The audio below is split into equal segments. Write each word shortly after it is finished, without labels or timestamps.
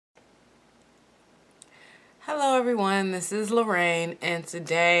Hello everyone, this is Lorraine, and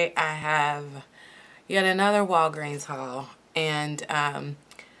today I have yet another Walgreens haul, and I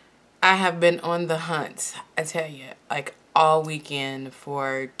have been on the hunt, I tell you, like all weekend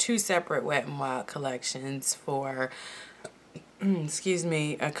for two separate Wet n Wild collections for, excuse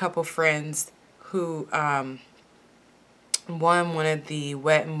me, a couple friends who one wanted the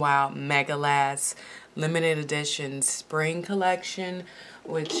Wet n Wild Mega Last limited edition spring collection,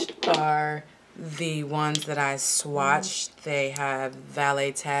 which are the ones that I swatched. They have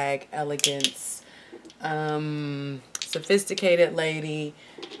Valet Tag, Elegance, Sophisticated Lady,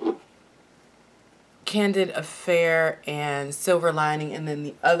 Candid Affair, and Silver Lining. And then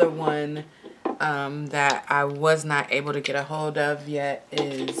the other one that I was not able to get a hold of yet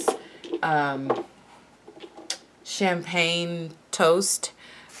is Champagne Toast.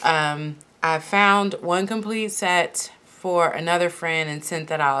 I found one complete set for another friend and sent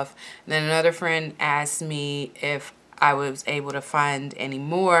that off. And then another friend asked me if I was able to find any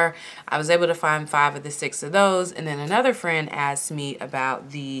more. I was able to find 5 of the 6 of those. And then another friend asked me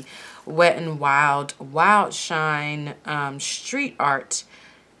about the Wet n Wild Wild Shine Street Art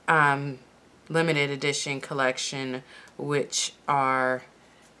limited edition collection, which are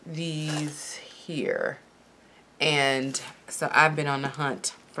these here. And so I've been on the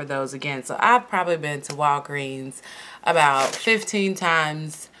hunt for those again. So I've probably been to Walgreens about 15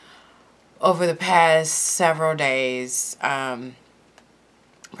 times over the past several days.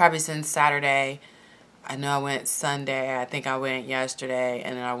 Probably since Saturday. I know I went Sunday. I think I went yesterday.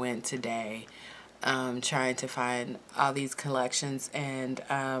 And then I went today. Trying to find all these collections. And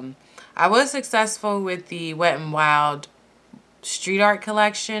I was successful with the Wet n Wild Street Art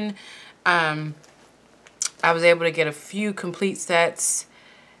collection. I was able to get a few complete sets,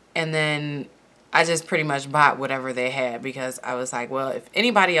 and then I just pretty much bought whatever they had because I was like, well, if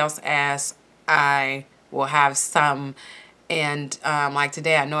anybody else asks, I will have some. And like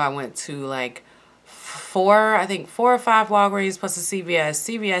today, I know I went to like 4 or 5 Walgreens plus a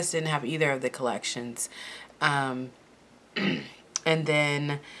CVS. CVS didn't have either of the collections. And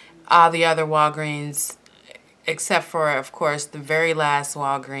then all the other Walgreens, except for, of course, the very last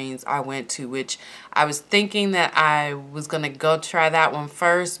Walgreens I went to, which I was thinking that I was going to go try that one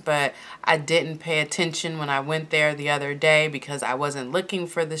first, but I didn't pay attention when I went there the other day because I wasn't looking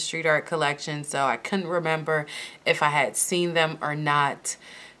for the street art collection, so I couldn't remember if I had seen them or not.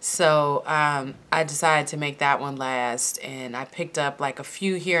 So I decided to make that one last, and I picked up like a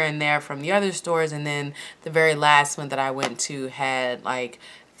few here and there from the other stores, and then the very last one that I went to had like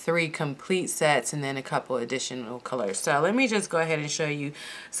 3 complete sets and then a couple additional colors. So let me just go ahead and show you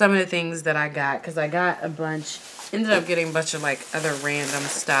some of the things that I got, because I got a bunch, ended up getting a bunch of like other random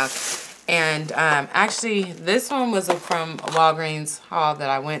stuff. And actually this one was from a Walgreens haul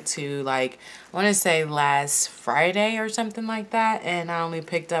that I went to, like I want to say last Friday or something like that, and I only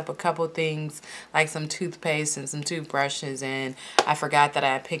picked up a couple things like some toothpaste and some toothbrushes, and I forgot that I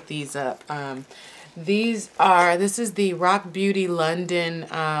had picked these up. This is the Rock Beauty London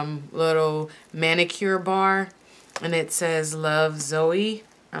little manicure bar, and it says Love Zoe.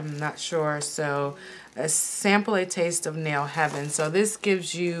 I'm not sure. So a sample, a taste of nail heaven. So this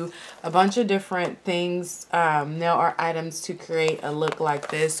gives you a bunch of different things, nail art items to create a look like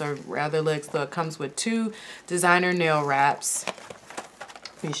this, or rather looks. So it comes with 2 designer nail wraps.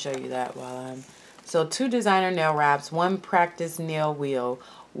 Let me show you that while I'm... So 2 designer nail wraps, 1 practice nail wheel,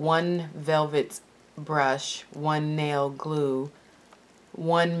 1 velvet brush, 1 nail glue,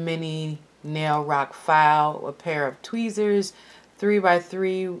 1 mini nail rock file, a pair of tweezers,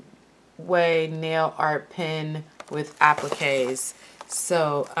 3x3 way nail art pen with appliques.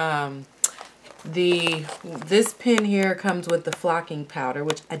 So this pen here comes with the flocking powder,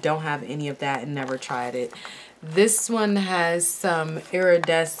 which I don't have any of that and never tried it. This one has some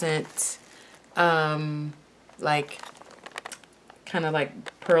iridescent like kind of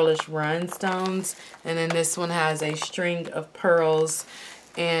like pearlish rhinestones, and then this one has a string of pearls,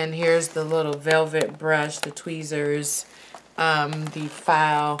 and here's the little velvet brush, the tweezers, the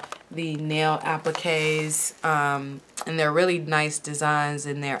file, the nail appliques, and they're really nice designs,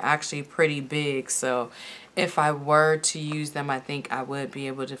 and they're actually pretty big, so if I were to use them, I think I would be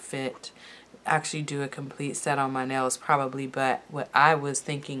able to actually do a complete set on my nails probably. But what I was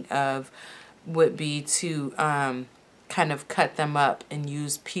thinking of would be to kind of cut them up and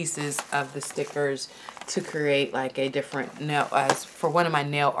use pieces of the stickers to create like a different nail for one of my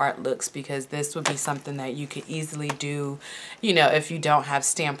nail art looks, because this would be something that you could easily do, you know, if you don't have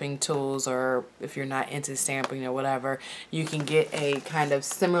stamping tools or if you're not into stamping or whatever. You can get a kind of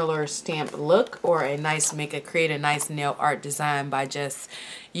similar stamp look or a nice create a nice nail art design by just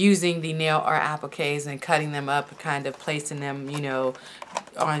using the nail art appliques and cutting them up, kind of placing them, you know,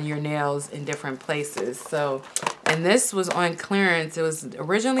 on your nails in different places. So, and this was on clearance. It was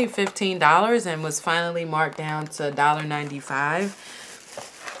originally $15 and was finally marked down to $1.95.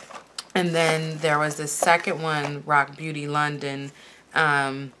 And then there was the second one, Rock Beauty London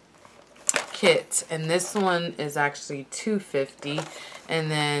kit, and this one is actually $2.50.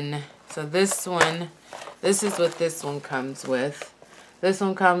 And then so this one, this is what this one comes with. This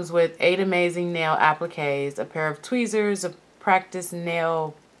one comes with 8 amazing nail appliques, a pair of tweezers, a practice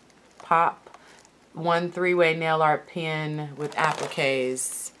nail pop, 1 3-way nail art pen with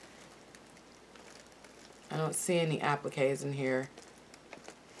appliques. I don't see any appliques in here.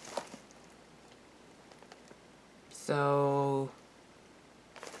 So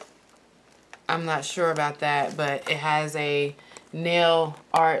I'm not sure about that, but it has a nail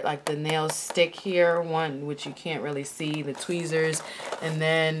art, like the nail stick here, one which you can't really see, the tweezers, and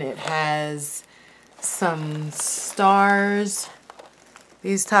then it has some stars.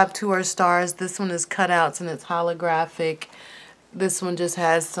 These top 2 are stars. This one is cutouts and it's holographic. This one just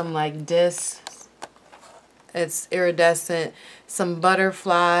has some like discs. It's iridescent. Some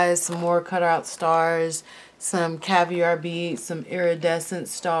butterflies, some more cutout stars, some caviar beads, some iridescent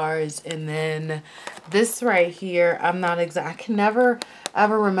stars, and then this right here, I'm not exact. I can never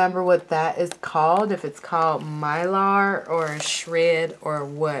ever remember what that is called, if it's called mylar or shred or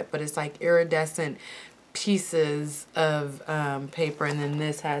what, but it's like iridescent pieces of paper, and then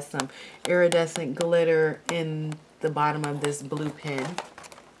this has some iridescent glitter in the bottom of this blue pen.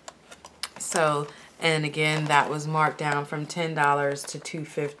 So, and again, that was marked down from $10 to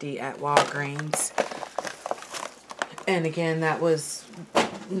 $2.50 at Walgreens. And again, that was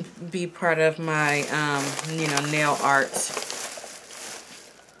be part of my you know, nail art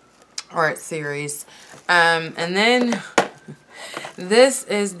series. And then this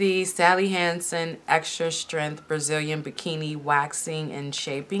is the Sally Hansen Extra Strength Brazilian Bikini Waxing and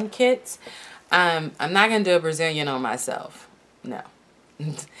Shaping Kit. I'm not going to do a Brazilian on myself. No.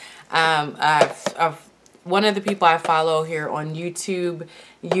 One of the people I follow here on YouTube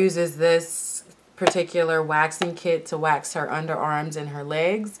uses this particular waxing kit to wax her underarms and her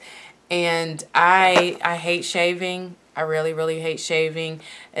legs. And I hate shaving. I really, really hate shaving,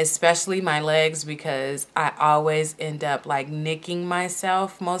 especially my legs, because I always end up like nicking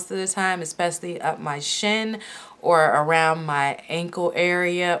myself most of the time, especially up my shin or around my ankle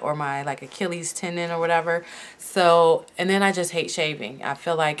area or my like Achilles tendon or whatever. So, and then I just hate shaving. I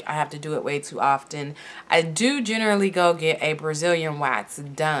feel like I have to do it way too often. I do generally go get a Brazilian wax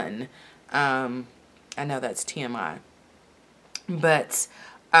done. I know that's TMI. But,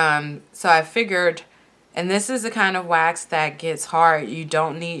 so I figured, and this is the kind of wax that gets hard. You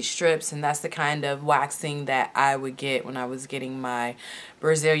don't need strips, and that's the kind of waxing that I would get when I was getting my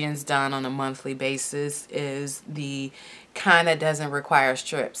Brazilians done on a monthly basis, is the kind that doesn't require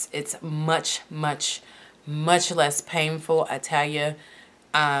strips. It's much, much, much less painful, I tell you,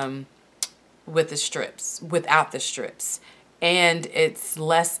 with the strips, without the strips. And it's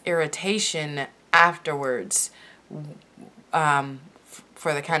less irritation afterwards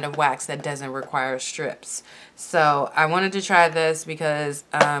for the kind of wax that doesn't require strips. So I wanted to try this because,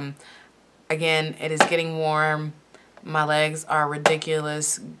 again, it is getting warm. My legs are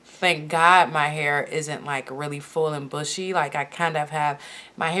ridiculous. Thank God my hair isn't like really full and bushy. Like I kind of have,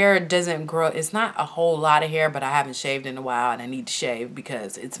 my hair doesn't grow. It's not a whole lot of hair, but I haven't shaved in a while and I need to shave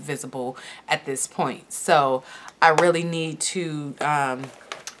because it's visible at this point. So I really need to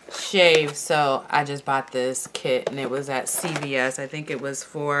shave. So I just bought this kit and it was at CVS. I think it was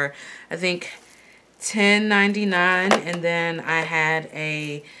for, I think $10.99, and then I had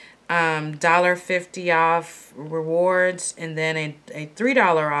a $1.50 off rewards, and then a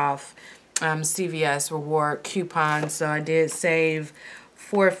 $3 off CVS reward coupon. So I did save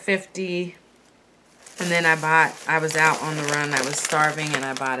 $4.50, and then I was out on the run, I was starving, and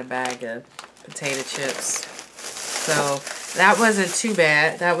I bought a bag of potato chips. So that wasn't too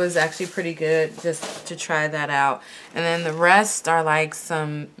bad. That was actually pretty good just to try that out. And then the rest are like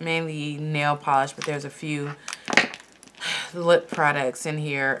some mainly nail polish, but there's a few lip products in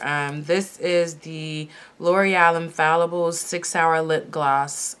here. This is the L'Oreal Infallible 6-Hour Lip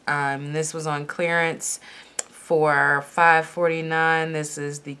Gloss. This was on clearance for $5.49. This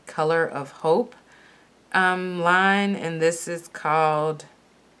is the Color of Hope. line, and this is called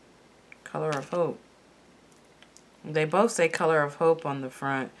Color of Hope. They both say Color of Hope on the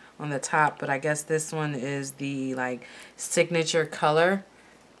front, on the top, but I guess this one is the like signature color.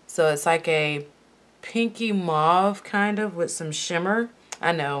 So it's like a pinky mauve kind of with some shimmer.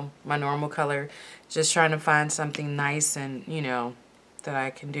 I know, my normal color. Just trying to find something nice and, you know, that I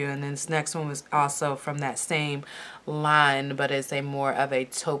can do. And then this next one was also from that same line, but it's a more of a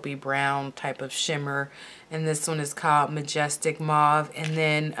taupey brown type of shimmer. And this one is called Majestic Mauve. And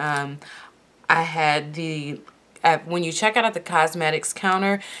then I had the, when you check out at the cosmetics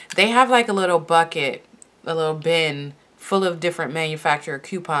counter, they have like a little bucket, a little bin full of different manufacturer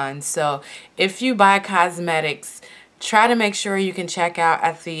coupons. So if you buy cosmetics, try to make sure you can check out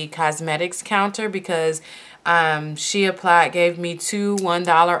at the cosmetics counter, because she gave me two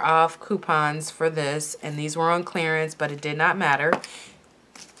 $1 off coupons for this, and these were on clearance, but it did not matter.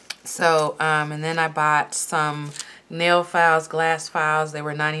 So, and then I bought some nail files, glass files. They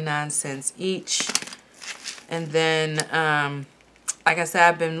were 99 cents each. And then, like I said,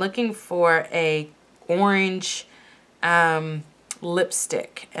 I've been looking for a orange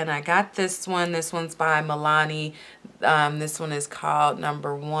lipstick, and I got this one. This one's by Milani. This one is called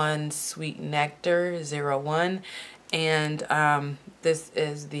Number 1 Sweet Nectar 01, and this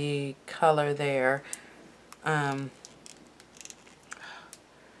is the color there. I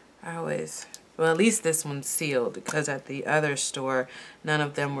always, well, at least this one's sealed, because at the other store none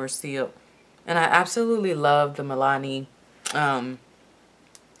of them were sealed. And I absolutely love the Milani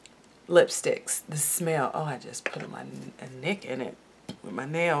lipsticks. The smell, oh, I just put a nick in it with my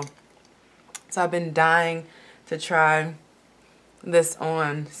nail. So I've been dying to try this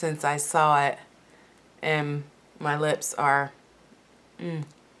on since I saw it, and my lips are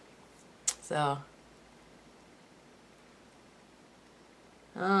so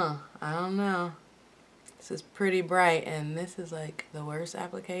oh, I don't know. This is pretty bright, and this is like the worst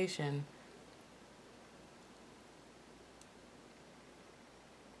application.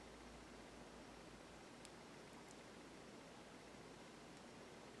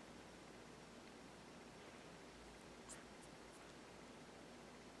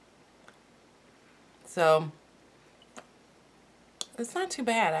 So it's not too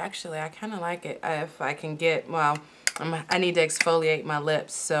bad, actually. I kind of like it. If I can get, well, I need to exfoliate my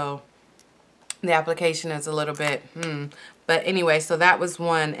lips, so the application is a little bit, But anyway, so that was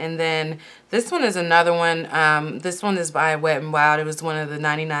one. And then this one is another one. This one is by Wet n Wild. It was one of the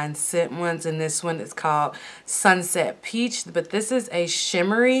 99-cent ones. And this one is called Sunset Peach. But this is a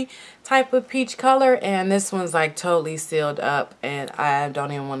shimmery type of peach color. And this one's like totally sealed up. And I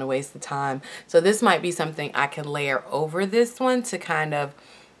don't even want to waste the time. So this might be something I can layer over this one to kind of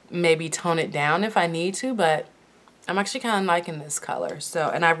maybe tone it down if I need to. But I'm actually kind of liking this color.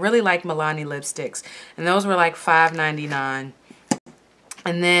 So, and I really like Milani lipsticks, and those were like $5.99.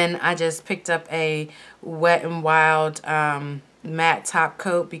 And then I just picked up a Wet n Wild matte top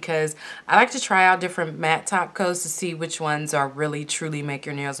coat, because I like to try out different matte top coats to see which ones are really truly make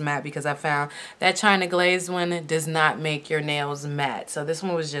your nails matte, because I found that China Glaze one does not make your nails matte. So this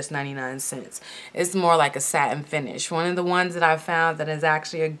one was just 99 cents. It's more like a satin finish. One of the ones that I found that is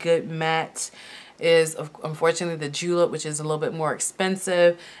actually a good matte is unfortunately the Julep, which is a little bit more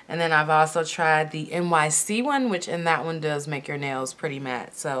expensive. And then I've also tried the NYC one, which in that one does make your nails pretty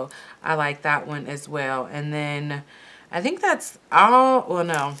matte. So I like that one as well. And then I think that's all. Well,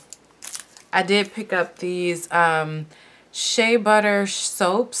 no, I did pick up these shea butter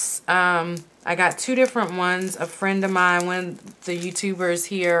soaps. I got two different ones. A friend of mine, one of the YouTubers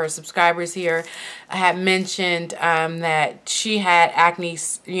here or subscribers here, had mentioned that she had acne,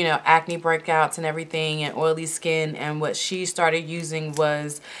 you know, acne breakouts and everything, and oily skin, and what she started using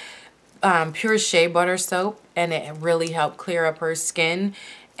was pure shea butter soap, and it really helped clear up her skin.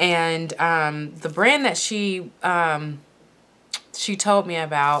 And the brand that she told me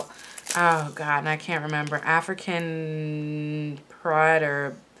about, oh God, and I can't remember, African Pride,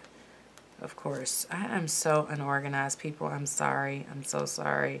 or of course, I am so unorganized, people. I'm sorry. I'm so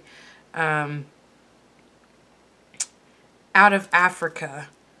sorry. Out of Africa,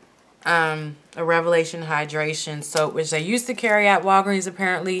 a Revelation Hydration soap, which they used to carry at Walgreens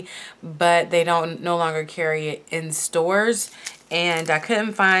apparently, but they don't no longer carry it in stores. And I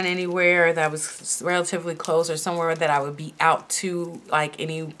couldn't find anywhere that was relatively close, or somewhere that I would be out to like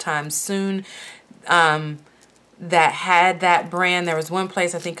anytime soon, that had that brand. There was one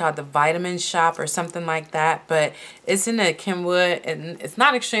place I think called the Vitamin Shop or something like that, but it's in the Kenwood, and it's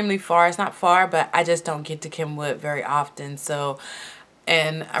not extremely far. It's not far, but I just don't get to Kenwood very often. So,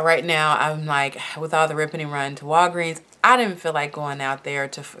 and right now I'm like, with all the ripping and running to Walgreens, I didn't feel like going out there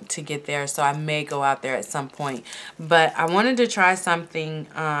to get there, so I may go out there at some point. But I wanted to try something,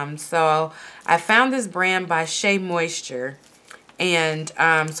 so I found this brand by Shea Moisture. And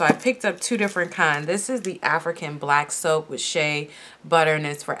so I picked up 2 different kinds. This is the African Black Soap with shea butter, and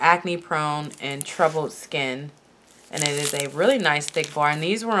it's for acne prone and troubled skin. And it is a really nice thick bar. And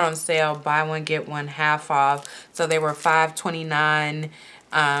these were on sale, buy one get one half off. So they were $5.29,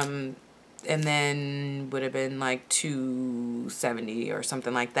 and then would have been like $2.70 or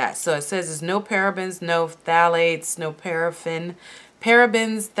something like that. So it says there's no parabens, no phthalates, no parabens,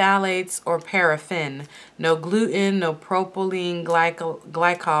 phthalates, or paraffin. No gluten, no propylene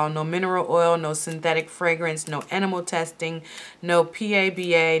glycol, no mineral oil, no synthetic fragrance, no animal testing, no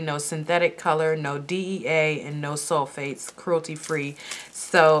PABA, no synthetic color, no DEA, and no sulfates, cruelty-free.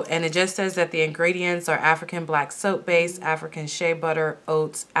 So, and it just says that the ingredients are African black soap base, African shea butter,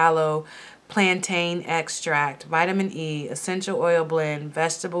 oats, aloe, plantain extract, vitamin E, essential oil blend,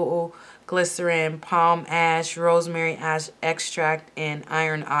 vegetable glycerin, palm ash, rosemary ash extract, and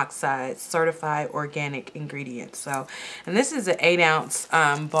iron oxide, certified organic ingredients. So, and this is an 8-ounce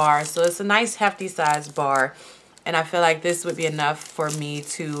bar, so it's a nice hefty size bar, and I feel like this would be enough for me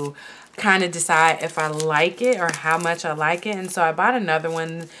to kind of decide if I like it or how much I like it. And so I bought another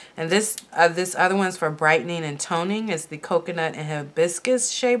one, and this other one's for brightening and toning. It's the coconut and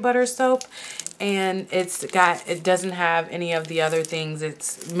hibiscus shea butter soap, and it doesn't have any of the other things.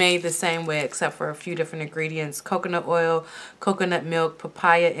 It's made the same way except for a few different ingredients: coconut oil, coconut milk,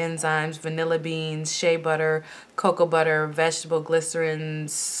 papaya enzymes, vanilla beans, shea butter, cocoa butter, vegetable glycerin,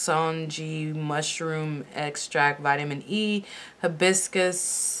 sonji mushroom extract, vitamin E, hibiscus,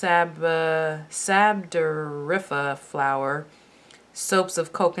 sabdurifa flower, soaps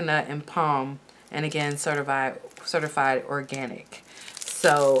of coconut and palm, and again certified organic.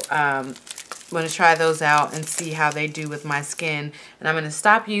 So I'm going to try those out and see how they do with my skin. And I'm going to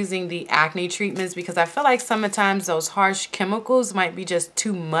stop using the acne treatments because I feel like sometimes those harsh chemicals might be just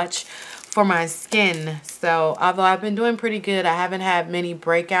too much for my skin. So although I've been doing pretty good, I haven't had many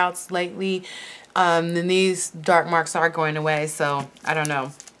breakouts lately. And these dark marks are going away, so I don't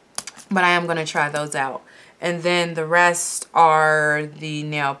know. But I am going to try those out. And then the rest are the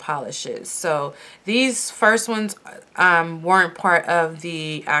nail polishes. So these first ones weren't part of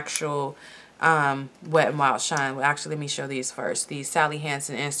the actual Wet n Wild Shine. Well, actually, let me show these first. The Sally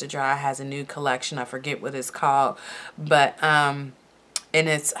Hansen Insta Dry has a new collection. I forget what it's called, but and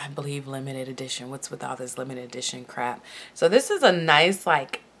it's, I believe, limited edition. What's with all this limited edition crap? So this is a nice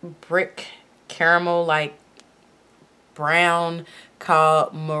like brick caramel like brown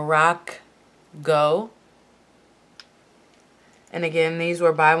called Morocco. And again, these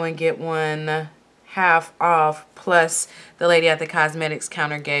were buy one get one half off, plus the lady at the cosmetics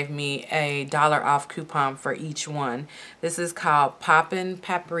counter gave me a $1 off coupon for each one. This is called Poppin'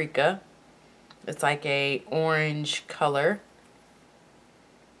 Paprika. It's like a orange color.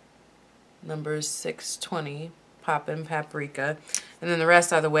 Number 620, Poppin' Paprika. And then the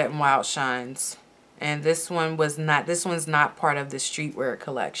rest are the Wet n Wild Shines. And this one's not part of the streetwear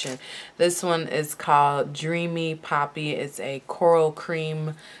collection. This one is called Dreamy Poppy. It's a coral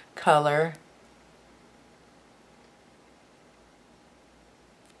cream color.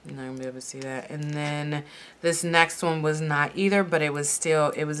 You're not gonna be able to see that. And then this next one was not either, but it was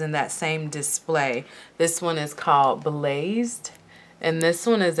in that same display. This one is called Blazed. And this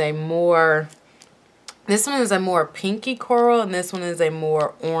one is a more pinky coral, and this one is a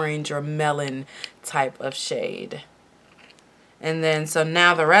more orange or melon type of shade. And then, so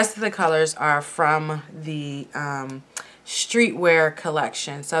now the rest of the colors are from the streetwear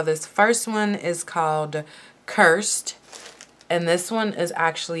collection. So this first one is called Cursed, and this one is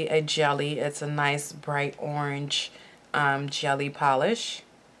actually a jelly. It's a nice bright orange jelly polish.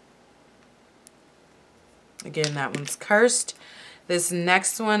 Again, that one's Cursed. This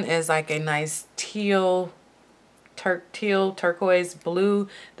next one is like a nice teal, turquoise blue.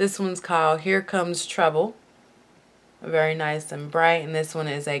 This one's called Here Comes Trouble. Very nice and bright. And this one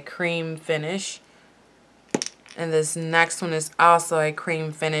is a cream finish. And this next one is also a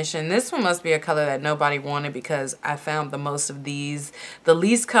cream finish. And this one must be a color that nobody wanted because I found the most of these. The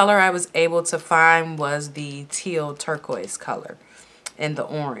least color I was able to find was the teal turquoise color and the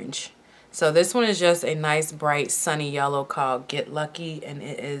orange. So this one is just a nice bright sunny yellow called Get Lucky, and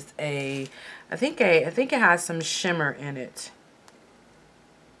it is I think it has some shimmer in it.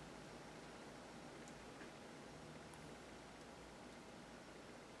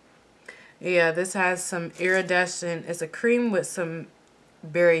 Yeah, this has some iridescent, it's a cream with some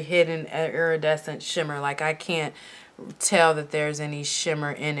very hidden iridescent shimmer. Like I can't tell that there's any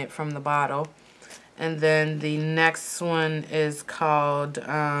shimmer in it from the bottle. And then the next one is called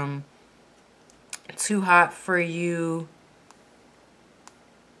Too Hot for You.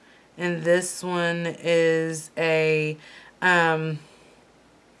 And this one is a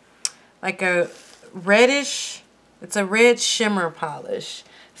like a reddish, it's a red shimmer polish.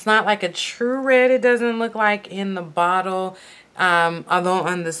 It's not like a true red, it doesn't look like in the bottle. Although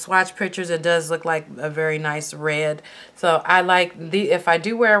on the swatch pictures it does look like a very nice red. So I like the, if I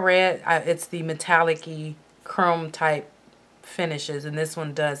do wear red, it's the metallic-y chrome type finishes, and this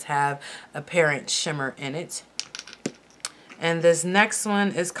one does have apparent shimmer in it. And this next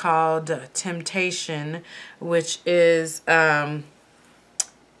one is called Temptation, which is a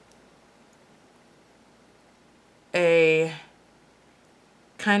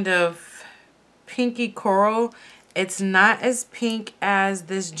kind of pinky coral. It's not as pink as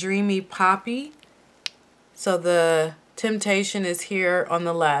this Dreamy Poppy. So the Temptation is here on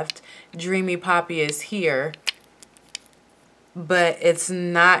the left. Dreamy Poppy is here. But it's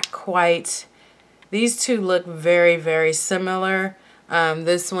not quite... These two look very, very similar.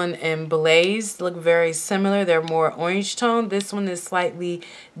 This one and Blaze look very similar. They're more orange tone. This one is slightly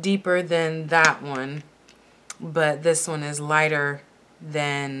deeper than that one. But this one is lighter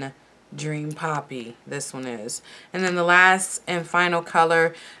than Dream Poppy. This one is. And then the last and final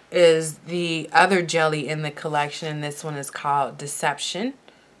color is the other jelly in the collection. And this one is called Deception.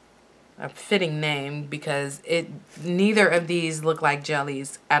 A fitting name because neither of these look like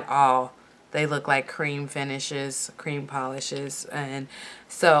jellies at all. They look like cream finishes, cream polishes. And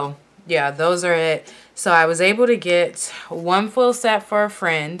so, yeah, those are it. So I was able to get one full set for a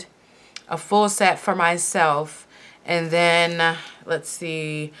friend, a full set for myself, and then, let's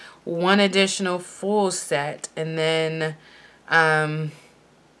see, one additional full set, and then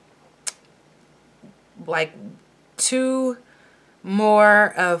like 2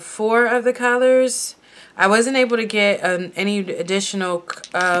 more of 4 of the colors. I wasn't able to get any additional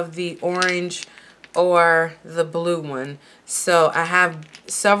of the orange or the blue one. So I have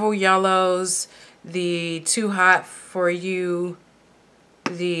several yellows, the Too Hot for You,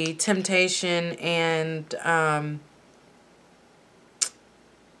 the Temptation, and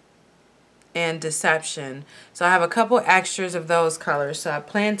Deception. So I have a couple extras of those colors. So I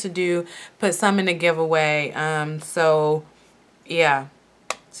plan to put some in a giveaway. So yeah.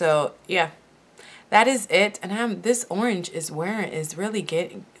 That is it. And this orange is really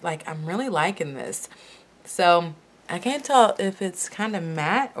getting, like, I'm really liking this. So I can't tell if it's kind of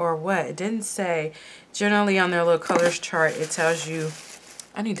matte or what. It didn't say. Generally on their little colors chart, it tells you.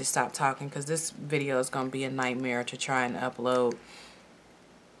 I need to stop talking because this video is going to be a nightmare to try and upload.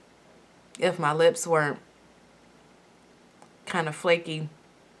 If my lips weren't kind of flaky,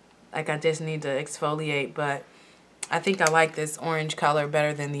 like I just need to exfoliate, but I think I like this orange color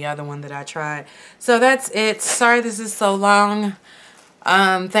better than the other one that I tried. So that's it. Sorry this is so long.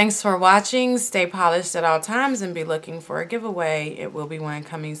 Thanks for watching. Stay polished at all times and be looking for a giveaway. It will be one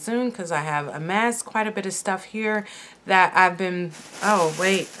coming soon because I have amassed quite a bit of stuff here that I've been... Oh,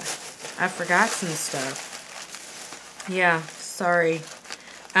 wait. I forgot some stuff. Yeah, sorry.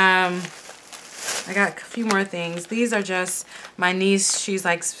 I got a few more things. These are just my niece. She's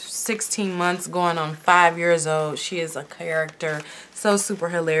like 16 months going on 5 years old. She is a character. So super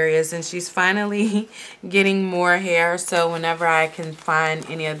hilarious. And she's finally getting more hair. So whenever I can find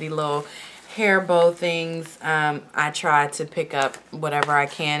any of the little hair bow things, I try to pick up whatever I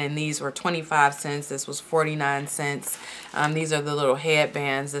can. And these were 25 cents. This was 49 cents. These are the little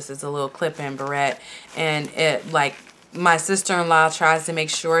headbands. This is a little clip-in barrette. And it like... My sister-in-law tries to make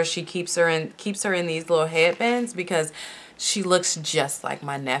sure she keeps her in these little headbands because she looks just like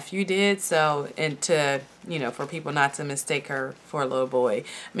my nephew did. So, and to, you know, for people not to mistake her for a little boy.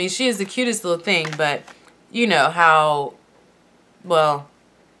 I mean, she is the cutest little thing, but you know how, well,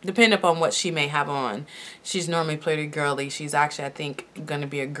 depending upon what she may have on. She's normally pretty girly. She's actually, I think, going to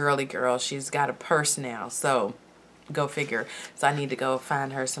be a girly girl. She's got a purse now, so... Go figure. So I need to go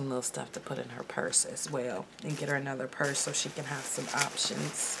find her some little stuff to put in her purse as well and get her another purse so she can have some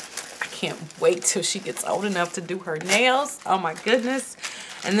options. I can't wait till she gets old enough to do her nails. Oh my goodness.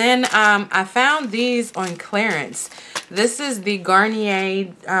 And then I found these on clearance. This is the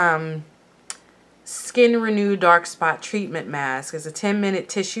Garnier Skin Renew Dark Spot Treatment Mask. It's a 10-minute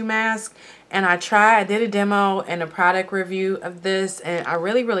tissue mask. And I did a demo and a product review of this, and I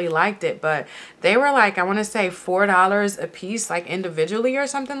really, really liked it. But they were like, I want to say $4 a piece, like individually or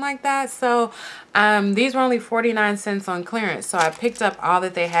something like that. So these were only 49 cents on clearance. So I picked up all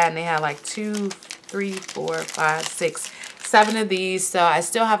that they had, and they had like 2, 3, 4, 5, 6, 7 of these, so I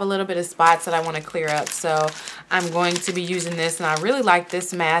still have a little bit of spots that I want to clear up. So I'm going to be using this, and I really like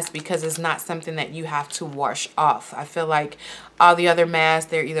this mask because it's not something that you have to wash off. I feel like all the other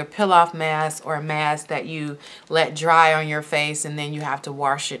masks, they're either peel-off masks or a mask that you let dry on your face and then you have to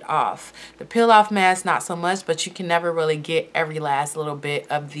wash it off. The peel-off mask, not so much, but you can never really get every last little bit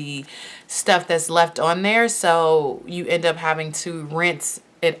of the stuff that's left on there, so you end up having to rinse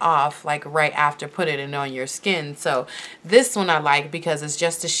it off like right after putting it on your skin. So this one I like because it's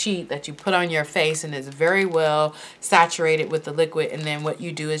just a sheet that you put on your face and it's very well saturated with the liquid, and then what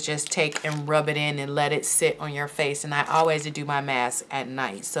you do is just take and rub it in and let it sit on your face. And I always do my mask at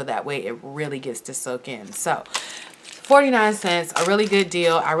night so that way it really gets to soak in. So 49 cents, a really good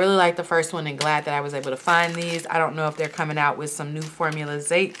deal. I really like the first one and glad that I was able to find these. I don't know if they're coming out with some new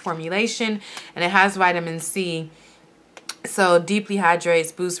formulation, and it has vitamin C. So deeply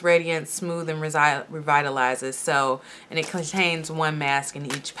hydrates, boosts radiance, smooth, and revitalizes. So, and it contains 1 mask in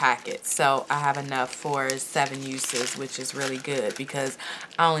each packet. So I have enough for 7 uses, which is really good because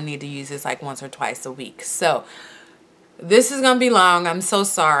I only need to use this like once or twice a week. So this is going to be long. I'm so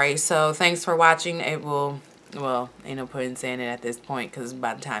sorry. So thanks for watching. It will, well, ain't no point in saying it at this point because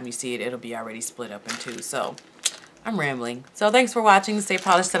by the time you see it, it'll be already split up in 2. So I'm rambling. So thanks for watching. Stay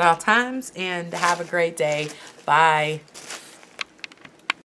polished at all times and have a great day. Bye.